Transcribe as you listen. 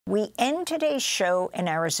We end today's show in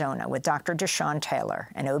Arizona with Dr. DeShawn Taylor,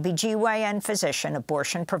 an OB-GYN physician,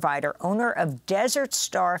 abortion provider, owner of Desert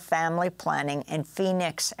Star Family Planning in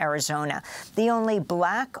Phoenix, Arizona, the only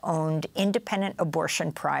Black-owned independent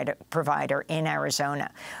abortion provider in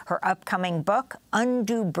Arizona. Her upcoming book,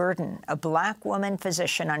 Undue Burden, a Black woman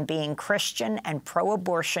physician on being Christian and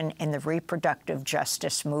pro-abortion in the reproductive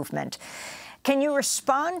justice movement. Can you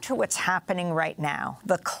respond to what's happening right now,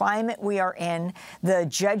 the climate we are in, the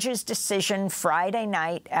judge's decision Friday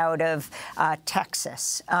night out of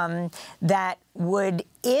Texas that would,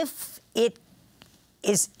 if it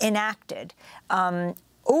is enacted,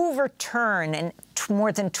 overturn a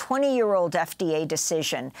more than 20-year-old FDA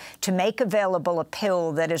decision to make available a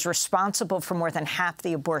pill that is responsible for more than half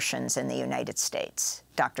the abortions in the United States?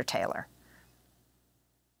 Dr. Taylor.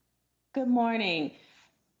 Good morning.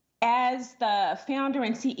 As the founder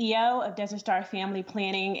and CEO of Desert Star Family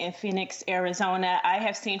Planning in Phoenix, Arizona, I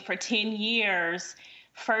have seen for 10 years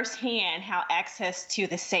firsthand how access to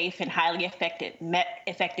the safe and highly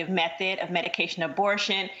effective method of medication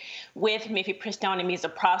abortion with Mifepristone and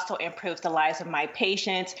Mifepristone improves the lives of my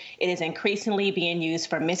patients. It is increasingly being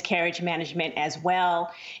used for miscarriage management as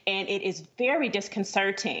well. And it is very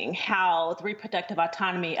disconcerting how the reproductive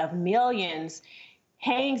autonomy of millions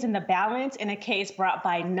hangs in the balance in a case brought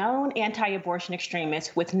by known anti-abortion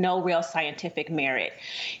extremists with no real scientific merit.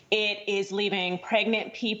 It is leaving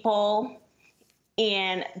pregnant people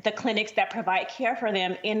in the clinics that provide care for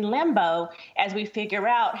them in limbo as we figure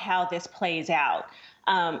out how this plays out.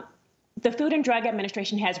 The Food and Drug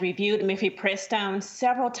Administration has reviewed Mifepristone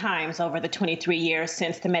several times over the 23 years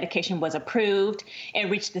since the medication was approved and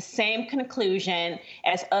reached the same conclusion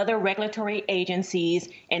as other regulatory agencies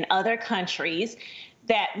in other countries,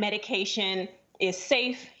 that medication is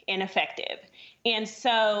safe and effective. And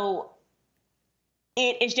so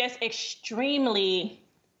it is just extremely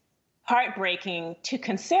heartbreaking to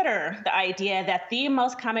consider the idea that the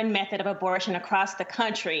most common method of abortion across the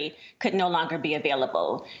country could no longer be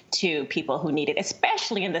available to people who need it,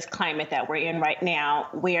 especially in this climate that we're in right now,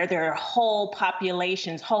 where there are whole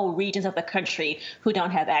populations, whole regions of the country who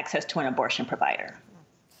don't have access to an abortion provider.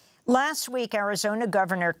 Last week, Arizona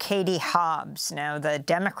Governor Katie Hobbs, now the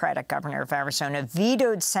Democratic governor of Arizona,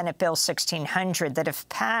 vetoed Senate Bill 1600 that, if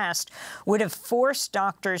passed, would have forced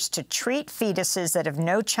doctors to treat fetuses that have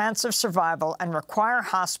no chance of survival and require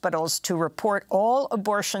hospitals to report all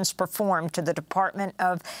abortions performed to the Department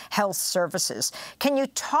of Health Services. Can you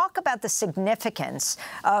talk about the significance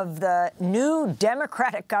of the new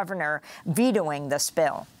Democratic governor vetoing this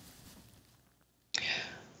bill?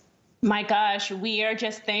 My gosh, we are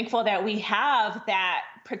just thankful that we have that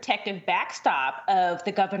protective backstop of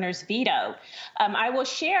the governor's veto. I will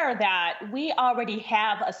share that we already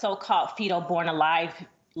have a so-called fetal born alive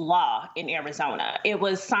law in Arizona. It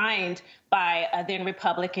was signed by a then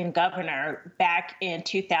Republican governor back in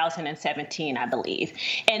 2017, I believe.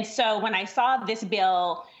 And so when I saw this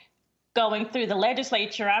bill going through the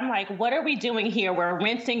legislature, I'm like, what are we doing here? We're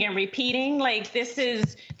rinsing and repeating. Like,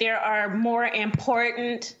 there are more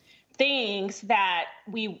important things that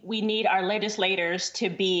we need our legislators to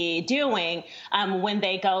be doing when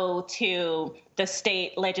they go to the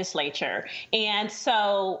state legislature. And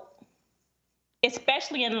so,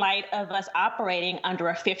 especially in light of us operating under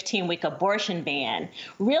a 15-week abortion ban,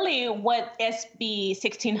 really what SB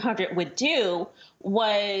 1600 would do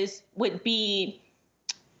would be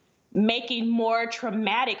making more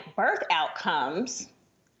traumatic birth outcomes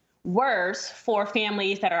worse for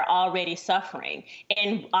families that are already suffering,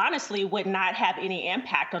 and honestly would not have any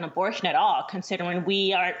impact on abortion at all, considering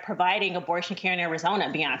we aren't providing abortion care in Arizona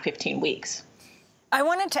beyond 15 weeks. I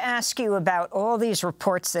wanted to ask you about all these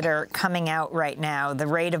reports that are coming out right now. The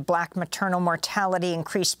rate of Black maternal mortality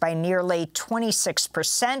increased by nearly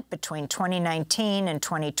 26% between 2019 and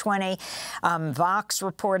 2020. Vox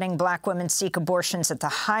reporting Black women seek abortions at the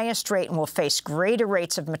highest rate and will face greater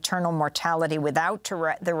rates of maternal mortality without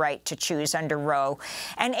the right to choose under Roe.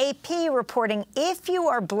 And AP reporting if you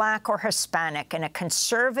are Black or Hispanic in a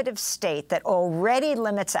conservative state that already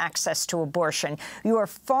limits access to abortion, you are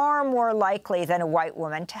far more likely than a white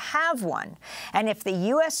woman to have one. And if the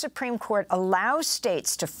U.S. Supreme Court allows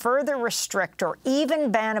states to further restrict or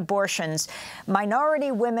even ban abortions,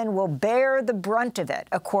 minority women will bear the brunt of it,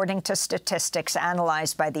 according to statistics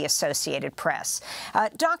analyzed by the Associated Press.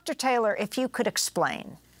 Dr. Taylor, if you could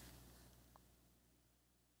explain.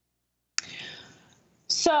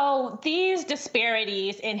 So these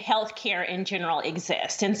disparities in healthcare in general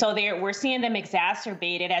exist. And so we're seeing them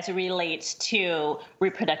exacerbated as it relates to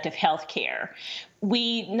reproductive health care.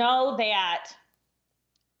 We know that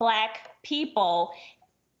Black people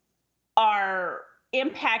are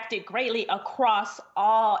impacted greatly across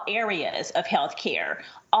all areas of healthcare,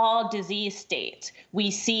 all disease states.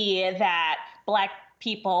 We see that Black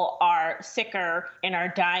people are sicker and are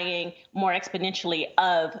dying more exponentially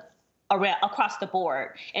across the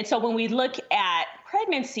board. And so when we look at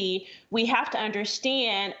pregnancy, we have to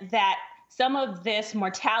understand that some of this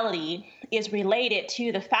mortality is related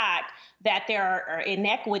to the fact that there are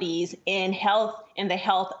inequities in the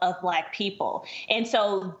health of Black people. And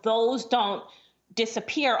so those don't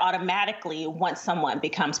disappear automatically once someone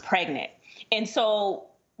becomes pregnant. And so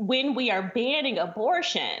when we are banning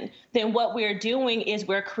abortion, then what we're doing is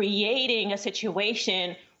we're creating a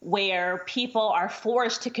situation where people are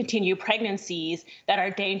forced to continue pregnancies that are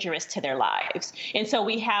dangerous to their lives. And so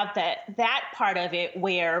we have that part of it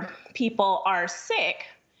where people are sick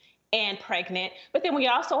and pregnant, but then we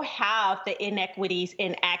also have the inequities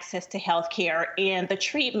in access to healthcare and the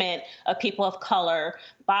treatment of people of color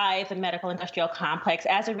by the medical industrial complex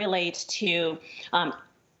as it relates to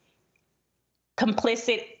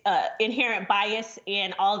complicit inherent bias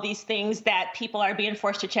and all these things that people are being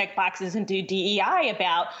forced to check boxes and do DEI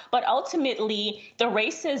about. But ultimately, the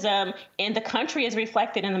racism in the country is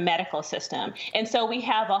reflected in the medical system. And so we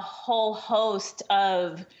have a whole host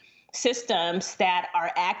of systems that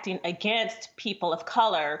are acting against people of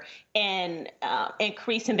color and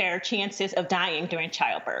increasing their chances of dying during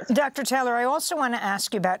childbirth. Dr. Taylor, I also want to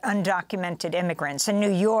ask you about undocumented immigrants. In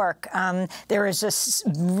New York, there is a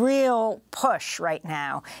real push right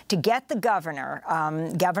now to get the governor,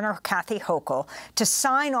 Governor Kathy Hochul, to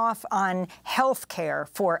sign off on health care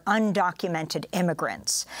for undocumented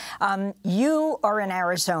immigrants. You are in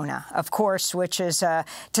Arizona, of course, which is, to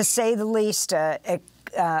say the least,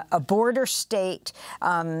 a border state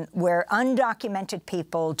where undocumented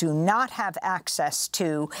people do not have access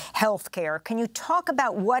to health care. Can you talk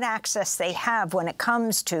about what access they have when it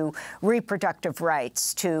comes to reproductive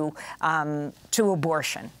rights, to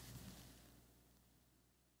abortion?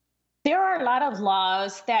 There are a lot of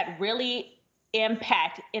laws that really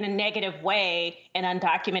impact in a negative way an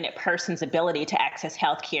undocumented person's ability to access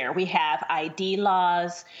health care. We have ID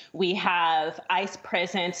laws, we have ICE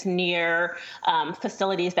presence near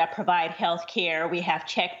facilities that provide health care, we have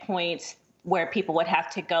checkpoints where people would have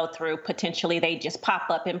to go through. Potentially they just pop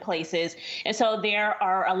up in places. And so there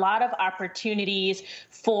are a lot of opportunities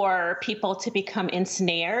for people to become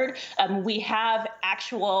ensnared. We have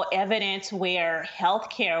actual evidence where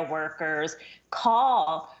healthcare workers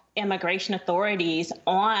call immigration authorities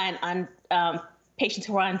on patients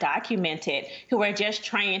who are undocumented, who are just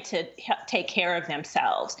trying to take care of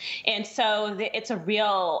themselves. And so it's a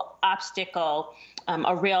real obstacle,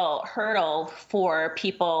 a real hurdle for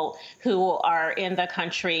people who are in the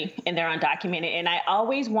country and they're undocumented. And I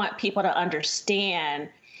always want people to understand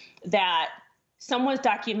that someone's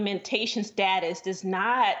documentation status does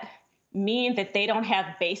not mean that they don't have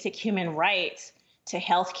basic human rights to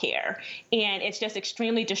health care. And it's just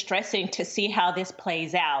extremely distressing to see how this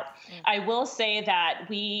plays out. I will say that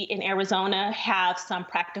we in Arizona have some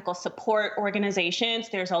practical support organizations.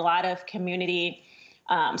 There's a lot of community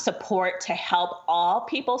support to help all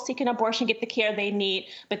people seeking abortion get the care they need,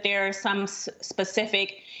 but there are some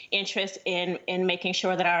specific interest in making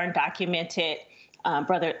sure that our undocumented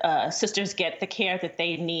sisters get the care that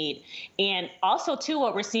they need. And also, too,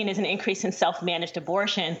 what we're seeing is an increase in self-managed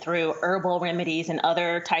abortion through herbal remedies and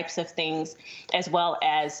other types of things, as well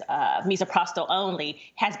as Mifepristone only,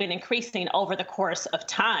 has been increasing over the course of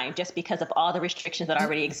time just because of all the restrictions that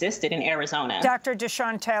already existed in Arizona. Dr.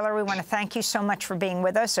 DeShawn Taylor, we want to thank you so much for being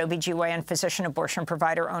with us. OB-GYN physician, abortion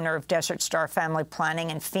provider, owner of Desert Star Family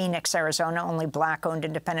Planning in Phoenix, Arizona, only Black-owned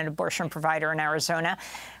independent abortion provider in Arizona.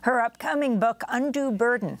 Her upcoming book, Undue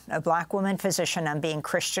Burden, a Black woman physician on being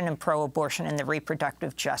Christian and pro-abortion in the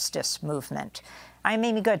reproductive justice movement. I'm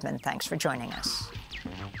Amy Goodman. Thanks for joining us.